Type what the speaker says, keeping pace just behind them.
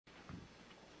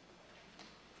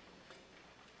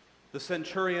The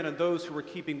centurion and those who were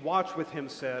keeping watch with him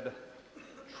said,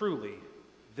 "Truly,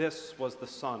 this was the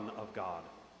Son of God."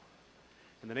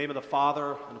 In the name of the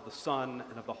Father, and of the Son,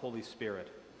 and of the Holy Spirit.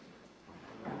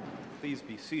 Please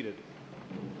be seated.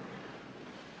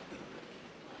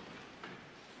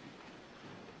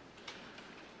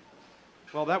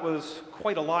 Well, that was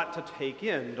quite a lot to take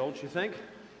in, don't you think?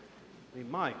 I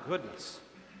mean, my goodness.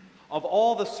 Of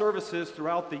all the services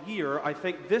throughout the year, I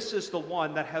think this is the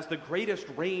one that has the greatest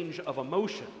range of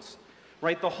emotions,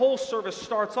 right? The whole service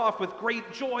starts off with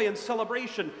great joy and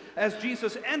celebration as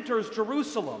Jesus enters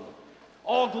Jerusalem.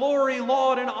 All glory,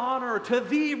 laud, and honor to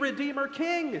thee, Redeemer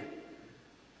King.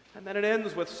 And then it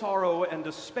ends with sorrow and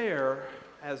despair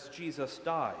as Jesus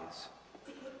dies.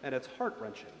 And it's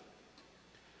heart-wrenching.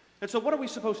 And so what are we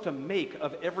supposed to make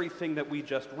of everything that we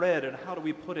just read, and how do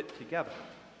we put it together?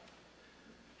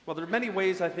 Well, there are many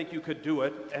ways I think you could do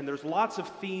it, and there's lots of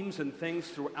themes and things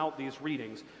throughout these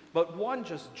readings, but one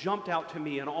just jumped out to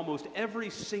me in almost every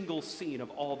single scene of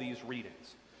all these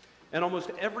readings. And almost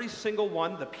every single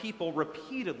one, the people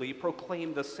repeatedly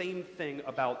proclaim the same thing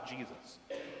about Jesus.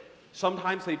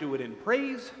 Sometimes they do it in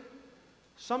praise,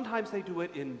 sometimes they do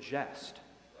it in jest.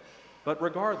 But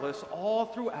regardless, all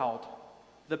throughout,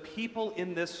 the people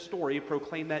in this story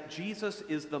proclaim that Jesus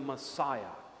is the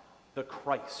Messiah, the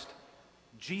Christ.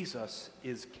 Jesus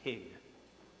is King.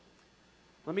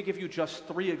 Let me give you just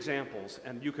 3 examples,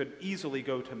 and you could easily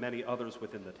go to many others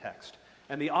within the text.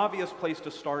 And the obvious place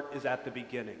to start is at the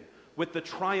beginning, with the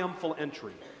triumphal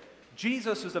entry.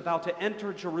 Jesus is about to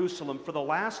enter Jerusalem for the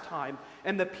last time,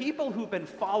 and the people who've been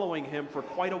following him for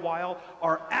quite a while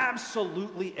are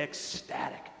absolutely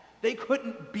ecstatic. They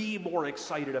couldn't be more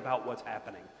excited about what's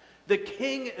happening. The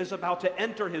king is about to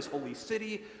enter his holy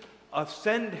city,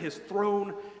 ascend his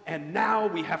throne, and now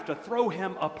we have to throw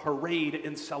him a parade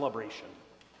in celebration.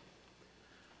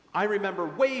 I remember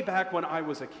way back when I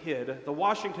was a kid, the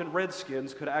Washington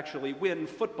Redskins could actually win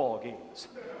football games.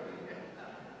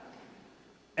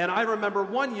 And I remember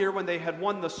one year when they had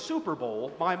won the Super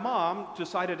Bowl, my mom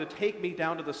decided to take me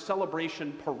down to the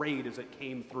celebration parade as it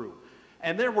came through.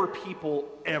 And there were people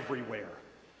everywhere,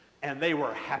 and they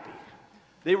were happy.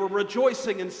 They were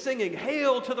rejoicing and singing,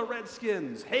 "Hail to the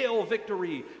Redskins, hail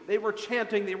victory." They were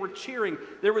chanting, they were cheering.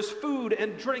 There was food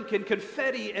and drink and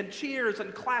confetti and cheers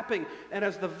and clapping. And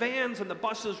as the vans and the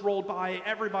buses rolled by,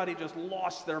 everybody just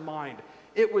lost their mind.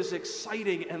 It was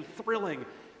exciting and thrilling.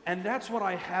 And that's what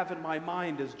I have in my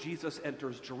mind as Jesus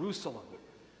enters Jerusalem.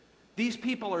 These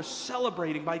people are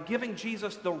celebrating by giving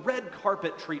Jesus the red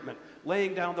carpet treatment,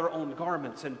 laying down their own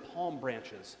garments and palm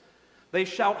branches. They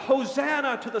shout,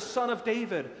 "Hosanna to the Son of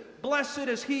David! Blessed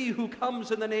is he who comes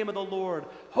in the name of the Lord!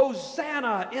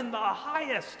 Hosanna in the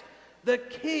highest! The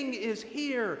King is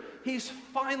here! He's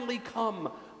finally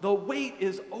come! The wait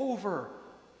is over!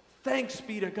 Thanks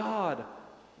be to God!"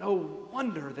 No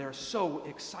wonder they're so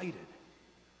excited.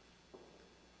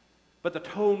 But the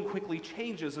tone quickly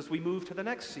changes as we move to the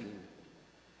next scene.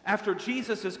 After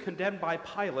Jesus is condemned by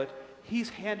Pilate,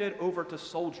 he's handed over to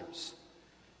soldiers,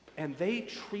 and they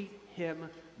treat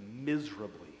him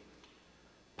miserably.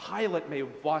 Pilate may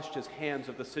have washed his hands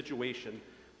of the situation,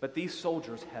 but these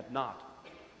soldiers had not.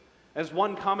 As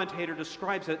one commentator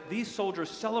describes it, these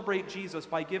soldiers celebrate Jesus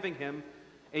by giving him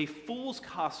a fool's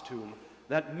costume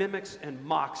that mimics and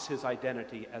mocks his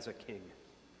identity as a king.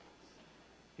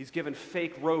 He's given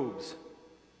fake robes,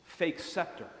 fake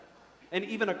scepter, and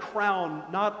even a crown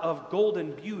not of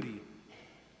golden beauty,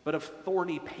 but of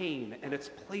thorny pain, and it's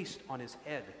placed on his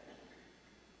head.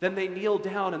 Then they kneel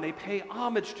down and they pay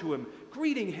homage to him,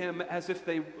 greeting him as if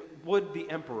they would the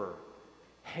emperor.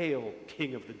 "Hail,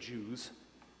 King of the Jews."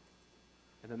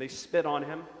 And then they spit on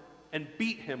him and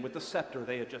beat him with the scepter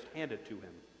they had just handed to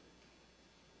him.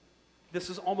 This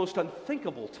is almost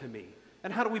unthinkable to me.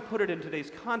 And how do we put it in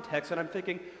today's context? And I'm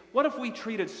thinking, what if we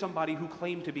treated somebody who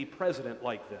claimed to be president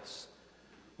like this?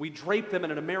 We drape them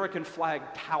in an American flag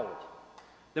towel.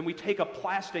 Then we take a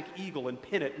plastic eagle and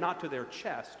pin it not to their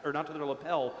chest, or not to their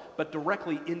lapel, but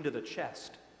directly into the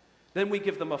chest. Then we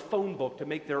give them a phone book to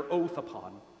make their oath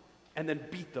upon, and then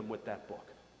beat them with that book.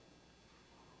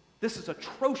 This is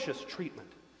atrocious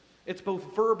treatment. It's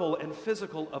both verbal and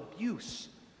physical abuse.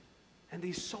 And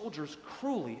these soldiers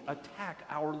cruelly attack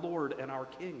our Lord and our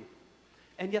King.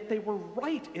 And yet they were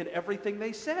right in everything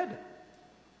they said.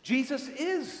 Jesus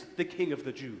is the King of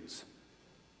the Jews.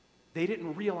 They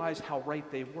didn't realize how right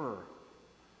they were.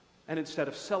 And instead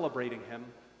of celebrating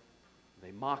him,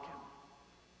 they mock him.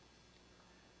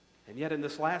 And yet in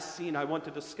this last scene I want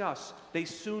to discuss, they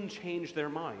soon change their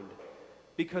mind.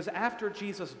 Because after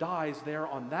Jesus dies there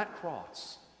on that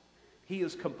cross, he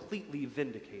is completely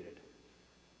vindicated.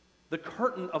 The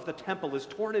curtain of the temple is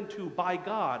torn in two by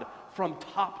God from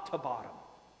top to bottom.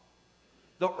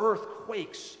 The earth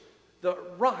quakes, the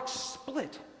rocks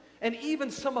split, and even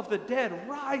some of the dead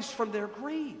rise from their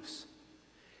graves.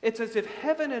 It's as if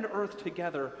heaven and earth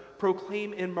together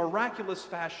proclaim in miraculous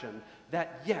fashion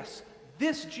that, yes,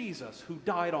 this Jesus who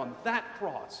died on that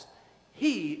cross,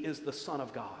 he is the Son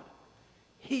of God.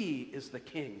 He is the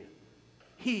King.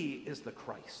 He is the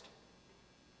Christ.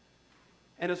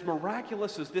 And as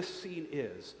miraculous as this scene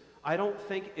is, I don't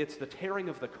think it's the tearing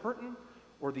of the curtain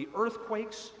or the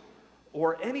earthquakes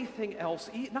or anything else,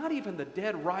 not even the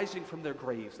dead rising from their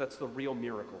graves. That's the real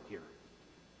miracle here.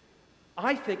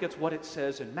 I think it's what it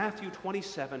says in Matthew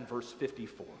 27, verse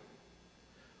 54.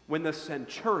 When the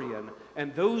centurion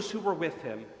and those who were with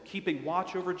him, keeping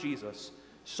watch over Jesus,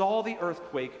 saw the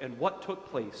earthquake and what took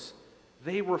place,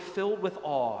 they were filled with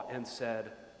awe and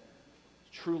said,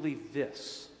 "Truly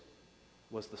this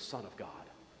was the Son of God."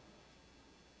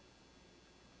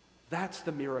 That's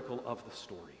the miracle of the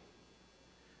story.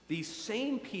 These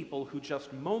same people who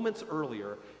just moments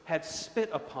earlier had spit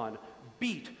upon,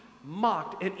 beat,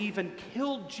 mocked, and even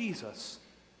killed Jesus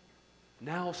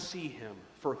now see him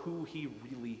for who he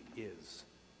really is.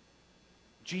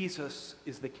 Jesus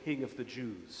is the King of the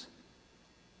Jews.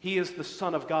 He is the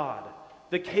Son of God,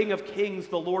 the King of Kings,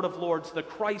 the Lord of Lords, the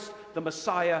Christ, the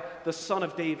Messiah, the Son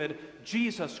of David.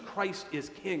 Jesus Christ is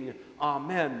King.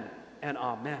 Amen and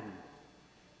amen.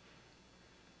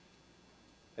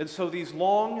 And so these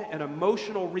long and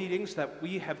emotional readings that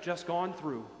we have just gone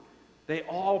through, they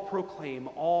all proclaim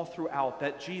all throughout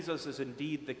that Jesus is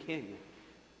indeed the King.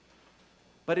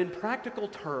 But in practical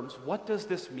terms, what does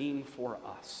this mean for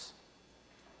us?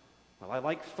 Well, I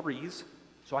like threes,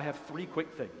 so I have three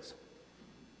quick things.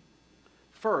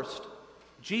 First,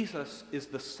 Jesus is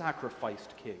the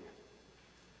sacrificed King.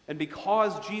 And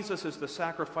because Jesus is the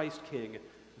sacrificed King,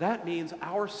 that means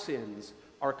our sins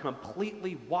are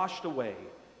completely washed away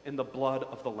in the blood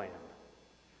of the Lamb.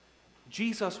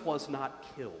 Jesus was not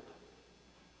killed.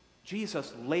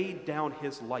 Jesus laid down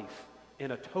his life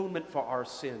in atonement for our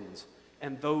sins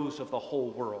and those of the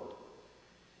whole world.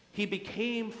 He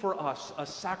became for us a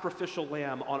sacrificial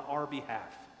lamb on our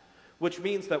behalf, which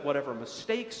means that whatever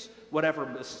mistakes,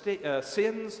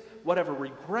 sins, whatever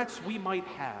regrets we might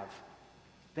have,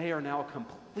 they are now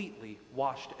completely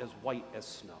washed as white as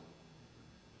snow.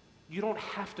 You don't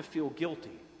have to feel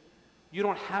guilty. You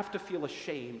don't have to feel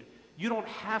ashamed. You don't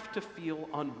have to feel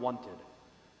unwanted,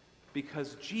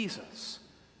 because Jesus,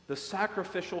 the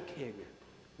sacrificial King,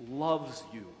 loves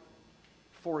you,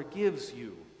 forgives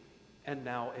you, and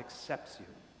now accepts you.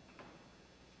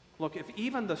 Look, if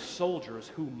even the soldiers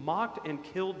who mocked and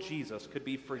killed Jesus could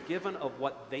be forgiven of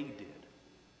what they did,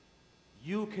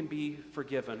 you can be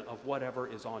forgiven of whatever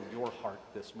is on your heart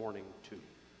this morning too.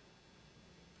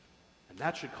 And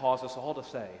that should cause us all to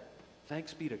say,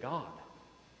 thanks be to God.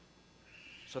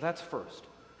 So that's first.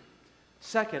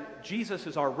 Second, Jesus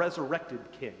is our resurrected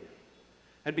King.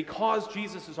 And because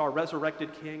Jesus is our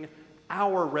resurrected King,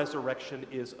 our resurrection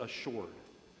is assured.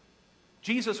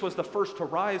 Jesus was the first to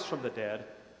rise from the dead,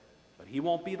 but he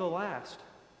won't be the last.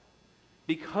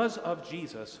 Because of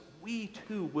Jesus, we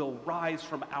too will rise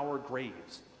from our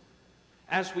graves.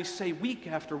 As we say week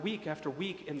after week after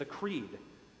week in the Creed,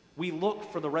 we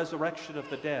look for the resurrection of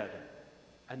the dead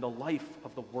and the life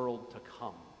of the world to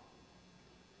come.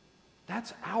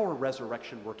 That's our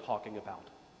resurrection we're talking about,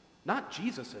 not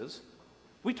Jesus's.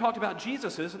 We talked about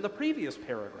Jesus's in the previous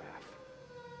paragraph.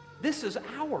 This is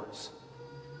ours.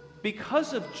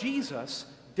 Because of Jesus,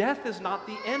 death is not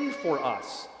the end for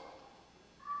us.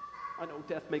 I know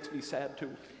death makes me sad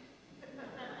too.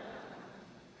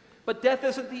 But death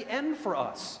isn't the end for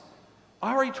us.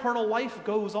 Our eternal life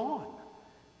goes on.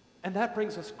 And that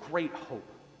brings us great hope.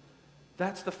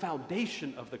 That's the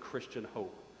foundation of the Christian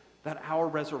hope, that our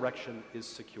resurrection is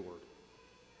secured.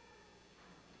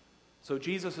 So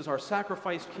Jesus is our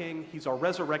sacrificed King, he's our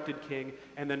resurrected King,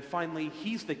 and then finally,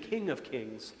 he's the King of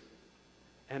Kings.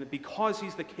 And because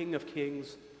he's the King of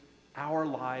Kings, our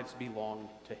lives belong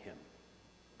to him.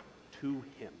 To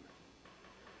him.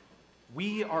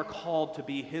 We are called to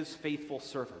be his faithful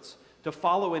servants, to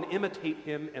follow and imitate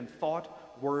him in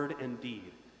thought, word, and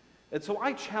deed. And so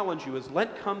I challenge you, as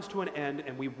Lent comes to an end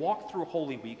and we walk through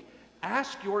Holy Week,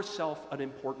 ask yourself an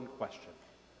important question.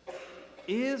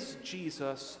 Is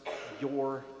Jesus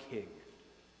your King?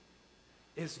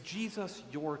 Is Jesus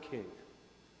your King?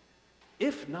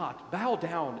 If not, bow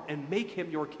down and make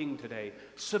him your King today.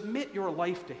 Submit your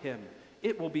life to him.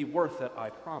 It will be worth it, I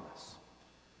promise.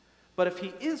 But if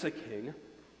he is a king,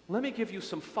 let me give you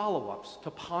some follow-ups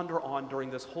to ponder on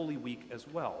during this Holy Week as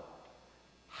well.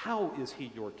 How is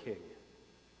he your king?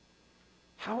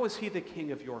 How is he the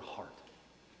king of your heart?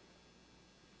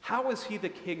 How is he the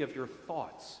king of your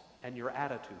thoughts and your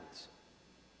attitudes?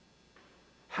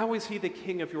 How is he the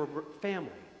king of your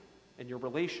family and your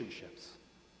relationships?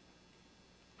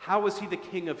 How is he the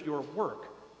king of your work,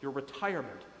 your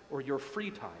retirement, or your free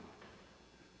time?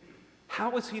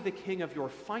 How is he the king of your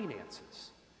finances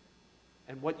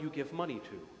and what you give money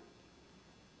to?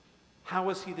 How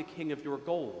is he the king of your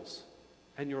goals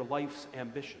and your life's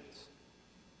ambitions?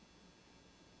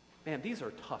 Man, these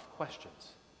are tough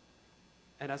questions.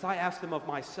 And as I ask them of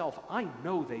myself, I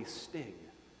know they sting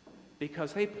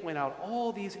because they point out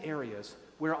all these areas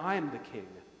where I am the king,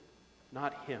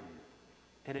 not him.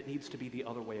 And it needs to be the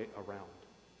other way around.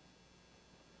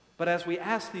 But as we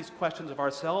ask these questions of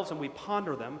ourselves and we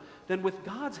ponder them, then with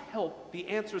God's help, the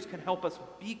answers can help us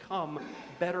become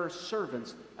better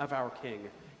servants of our King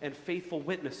and faithful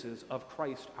witnesses of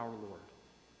Christ our Lord.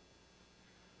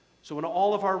 So in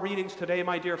all of our readings today,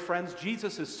 my dear friends,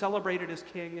 Jesus is celebrated as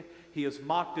king. He is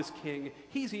mocked as king.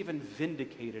 He's even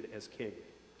vindicated as king.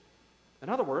 In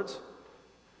other words,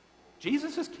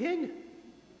 Jesus is king.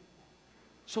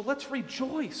 So let's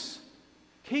rejoice.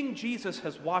 King Jesus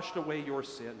has washed away your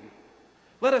sin.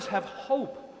 Let us have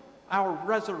hope. Our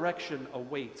resurrection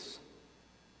awaits.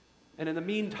 And in the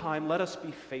meantime, let us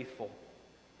be faithful,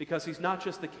 because he's not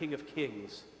just the King of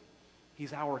Kings,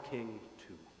 he's our King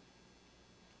too.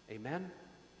 Amen?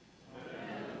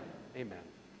 Amen.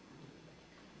 Amen.